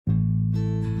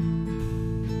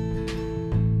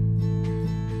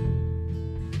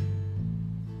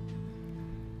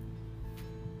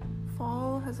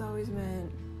always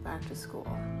meant back to school.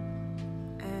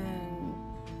 And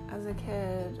as a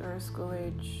kid or a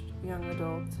school-aged young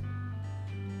adult,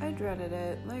 I dreaded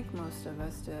it like most of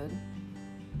us did.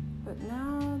 But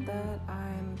now that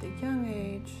I'm the young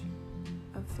age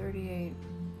of 38,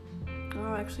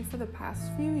 well, actually for the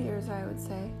past few years, I would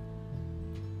say,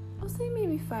 I'll say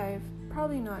maybe 5,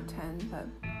 probably not 10, but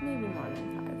maybe more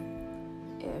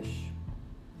than 5-ish.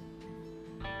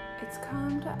 It's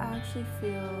come to actually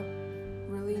feel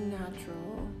really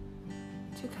natural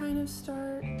to kind of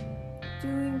start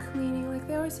doing cleaning. Like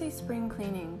they always say spring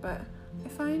cleaning, but I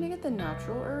find I get the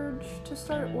natural urge to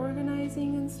start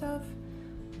organizing and stuff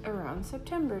around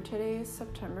September. Today is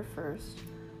September 1st,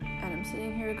 and I'm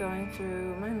sitting here going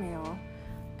through my mail,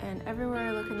 and everywhere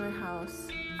I look in my house,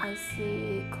 I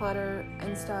see clutter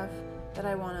and stuff that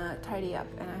I want to tidy up,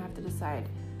 and I have to decide,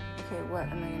 okay, what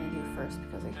am I going to do first,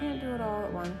 because I can't do it all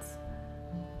at once.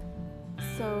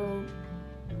 So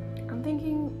I'm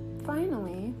thinking,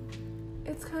 finally,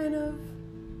 it's kind of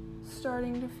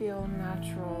starting to feel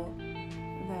natural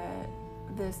that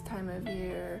this time of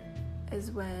year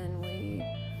is when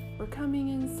we're coming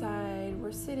inside,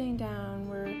 we're sitting down,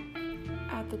 we're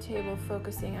at the table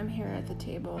focusing. I'm here at the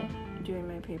table doing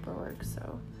my paperwork,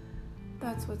 so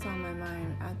that's what's on my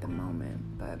mind at the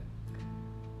moment. But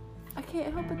I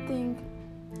can't help but think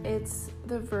it's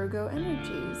the Virgo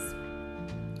energies.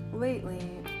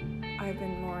 Lately, I've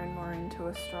been more and more into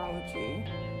astrology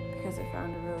because I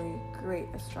found a really great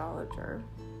astrologer.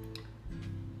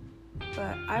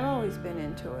 But I've always been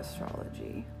into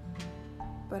astrology.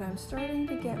 But I'm starting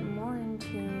to get more in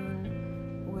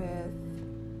tune with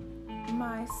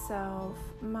myself,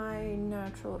 my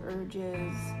natural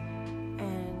urges,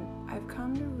 and I've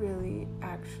come to really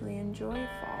actually enjoy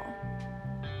fall.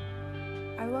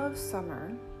 I love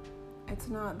summer. It's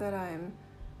not that I'm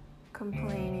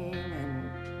complaining and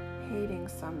hating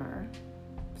summer.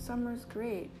 Summer's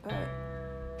great, but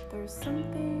there's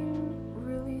something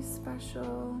really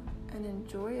special and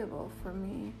enjoyable for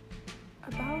me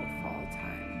about fall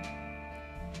time.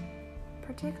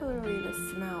 Particularly the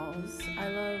smells. I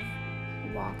love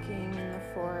walking in the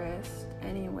forest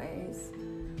anyways,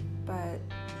 but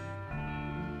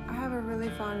I have a really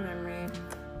fond memory.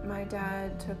 My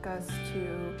dad took us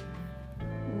to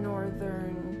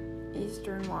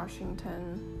eastern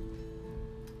Washington,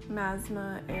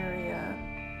 Masma area,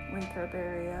 Winthrop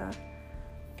area,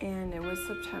 and it was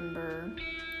September,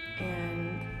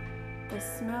 and the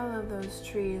smell of those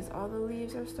trees, all the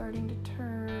leaves are starting to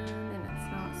turn, and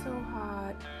it's not so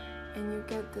hot, and you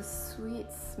get this sweet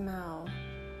smell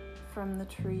from the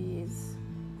trees.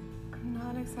 I'm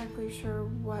not exactly sure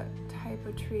what type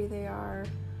of tree they are.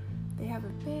 They have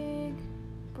a big,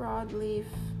 broad leaf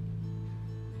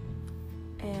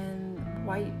and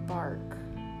white bark.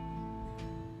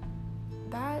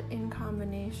 That in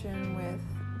combination with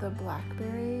the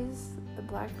blackberry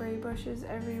bushes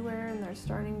everywhere, and they're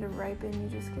starting to ripen, you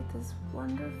just get this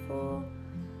wonderful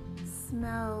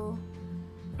smell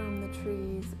from the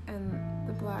trees and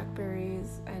the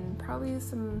blackberries, and probably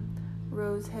some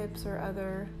rose hips or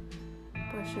other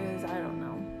bushes, I don't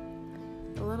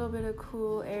know. A little bit of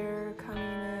cool air coming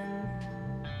in.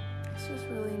 It's just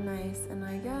really nice. And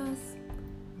I guess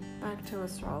back to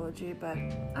astrology, but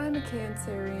I'm a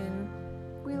Cancerian.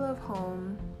 We love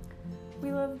home.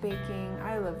 We love baking.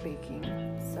 I love baking.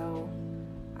 So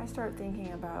I start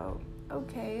thinking about,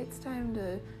 okay, it's time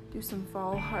to do some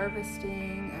fall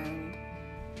harvesting and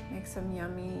make some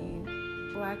yummy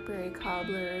blackberry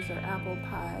cobblers or apple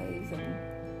pies, and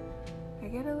I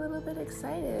get a little bit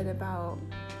excited about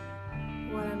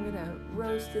what I'm gonna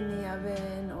roast in the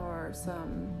oven, or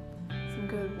some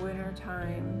good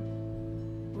wintertime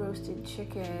roasted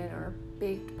chicken or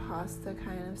baked pasta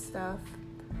kind of stuff.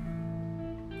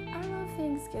 I love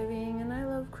Thanksgiving and I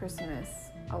love Christmas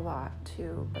a lot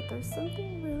too, but there's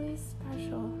something really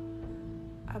special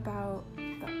about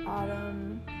the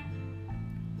autumn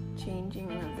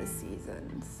changing of the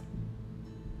seasons.